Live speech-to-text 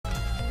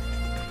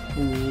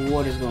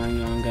What is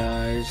going on,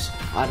 guys?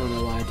 I don't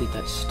know why I did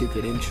that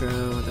stupid intro.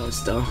 That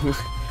was dumb.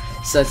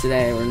 So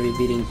today we're gonna be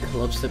beating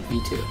Clubstep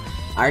V2.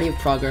 I already have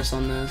progress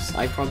on this.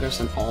 I progressed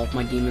on all of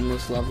my demon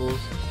list levels.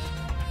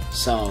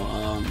 So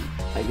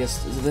I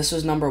guess this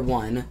was number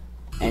 1,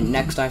 and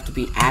next I have to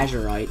beat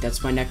Azurite.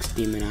 That's my next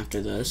demon after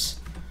this.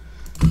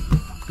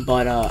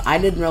 But I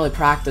didn't really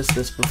practice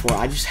this before.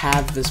 I just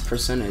have this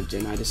percentage,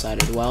 and I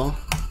decided, well,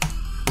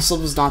 this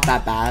level's not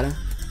that bad,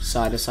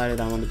 so I decided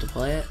I wanted to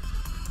play it.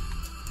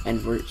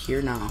 And we're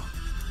here now.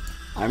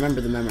 I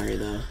remember the memory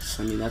though,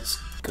 so I mean that's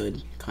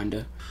good,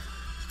 kinda.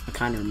 I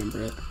kinda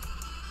remember it.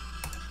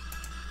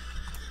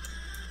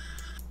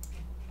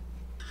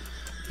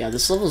 Yeah,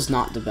 this level's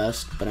not the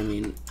best, but I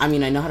mean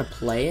I know how to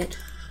play it.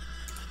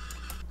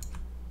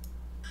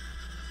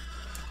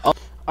 Oh,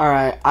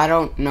 alright, I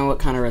don't know what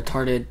kind of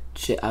retarded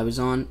shit I was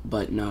on,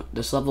 but no,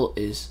 this level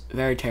is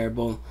very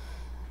terrible.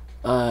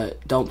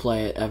 Don't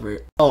play it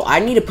ever. Oh,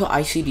 I need to put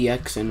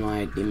ICDX in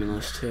my demon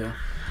list too.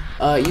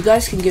 You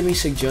guys can give me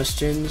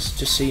suggestions,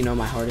 just so you know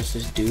my hardest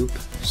is dupe,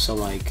 so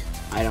like,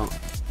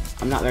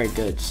 I'm not very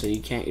good, so you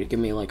can't give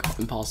me like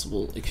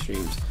impossible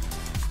extremes.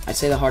 I'd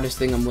say the hardest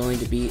thing I'm willing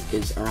to beat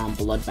is around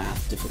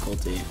bloodbath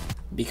difficulty,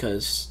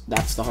 because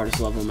that's the hardest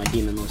level in my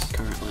demon list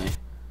currently.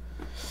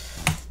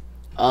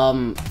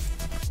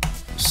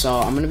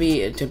 So I'm gonna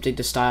be attempting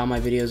to style my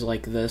videos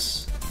like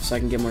this, so I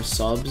can get more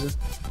subs,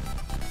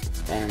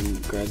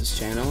 and grow this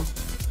channel,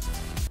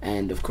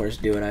 and of course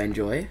do what I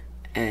enjoy.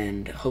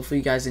 And hopefully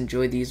you guys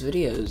enjoy these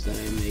videos that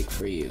I make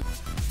for you.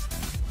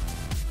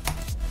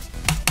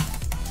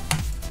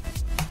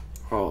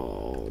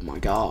 Oh my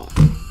god.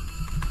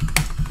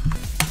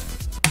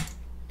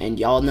 And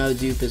y'all know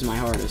dupe is my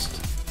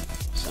hardest.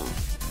 So.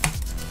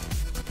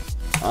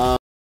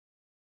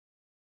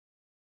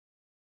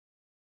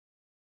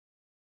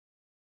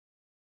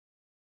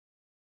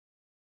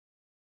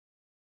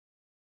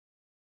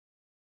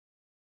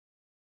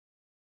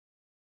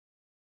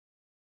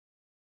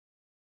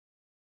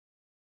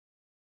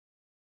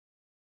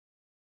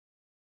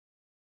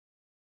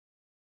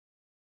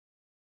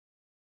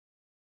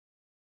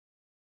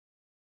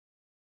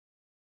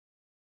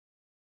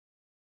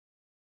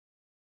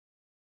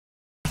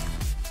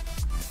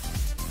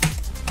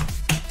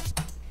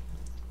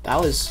 That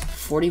was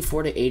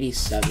 44 to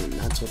 87.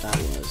 That's what that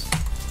was.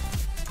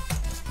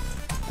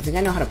 I think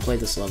I know how to play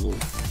this level.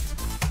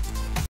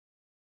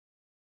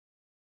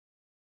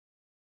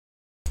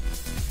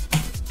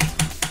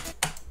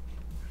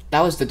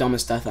 That was the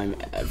dumbest death I'm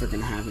ever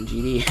gonna have in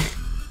GD.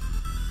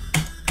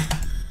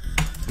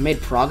 I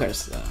made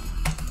progress though.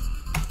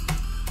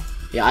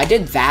 Yeah, I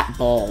did that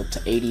ball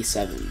to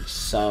 87.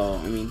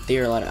 So I mean,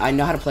 theoretically, I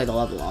know how to play the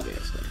level,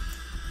 obviously.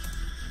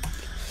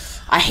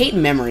 I hate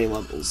memory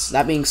levels.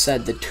 That being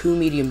said, the 2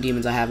 medium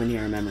demons I have in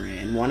here are memory,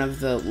 and one of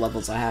the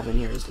levels I have in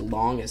here is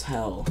long as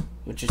hell,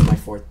 which is my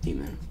 4th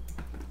demon.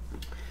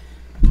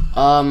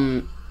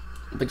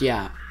 But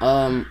yeah,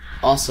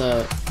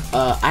 also,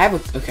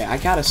 okay, I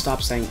gotta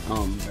stop saying, bro,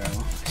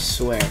 I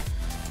swear.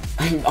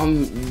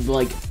 I'm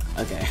like,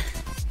 okay.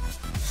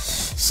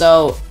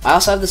 So, I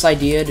also have this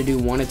idea to do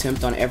 1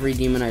 attempt on every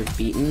demon I've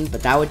beaten,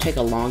 but that would take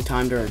a long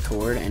time to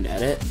record and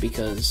edit,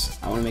 because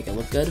I want to make it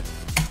look good.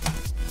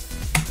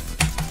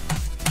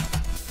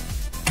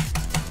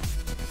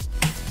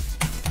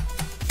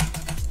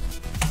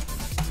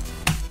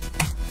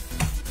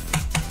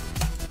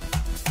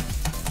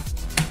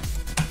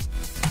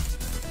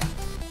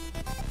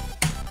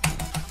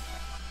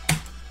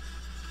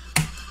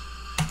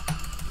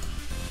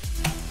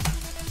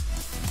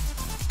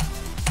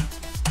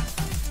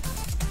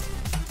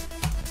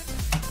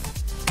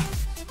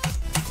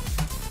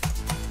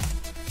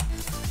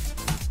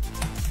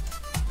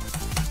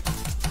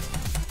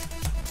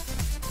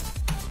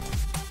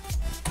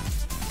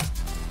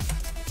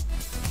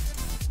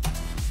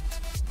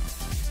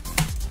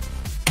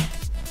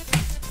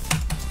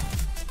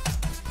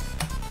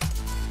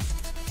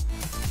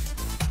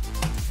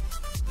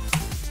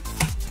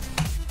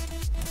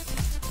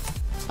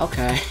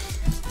 Okay,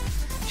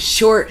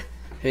 short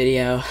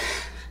video.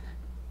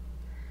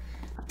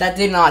 That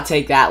did not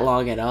take that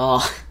long at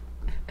all.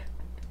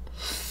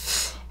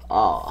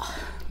 Oh,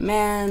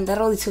 man, that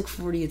only took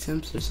 40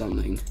 attempts or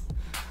something.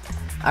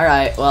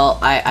 Alright, well,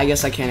 I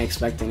guess I can't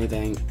expect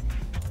anything.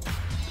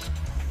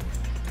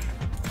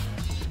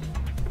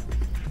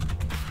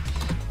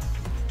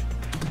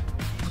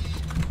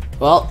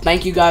 Well,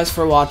 thank you guys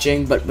for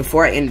watching, but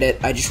before I end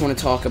it, I just want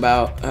to talk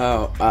about,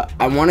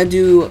 I want to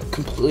do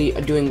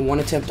doing 1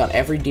 attempt on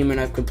every demon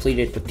I've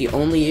completed, but the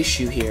only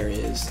issue here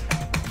is,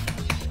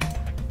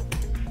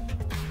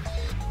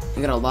 I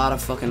got a lot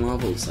of fucking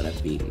levels that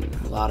I've beaten,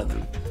 a lot of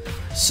them.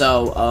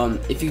 So,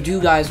 if you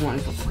do guys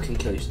want to fucking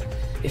kill yourself,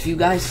 if you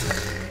guys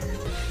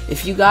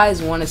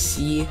want to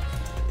see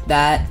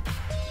that,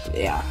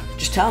 yeah,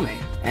 just tell me.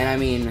 And I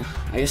mean,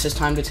 I guess it's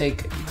time to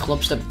take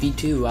Clubstep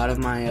V2 out of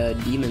my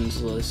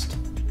demons list.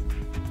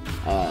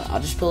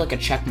 I'll just put like a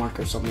check mark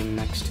or something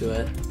next to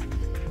it.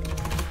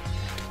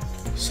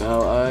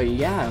 So,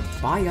 yeah,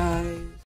 bye guys.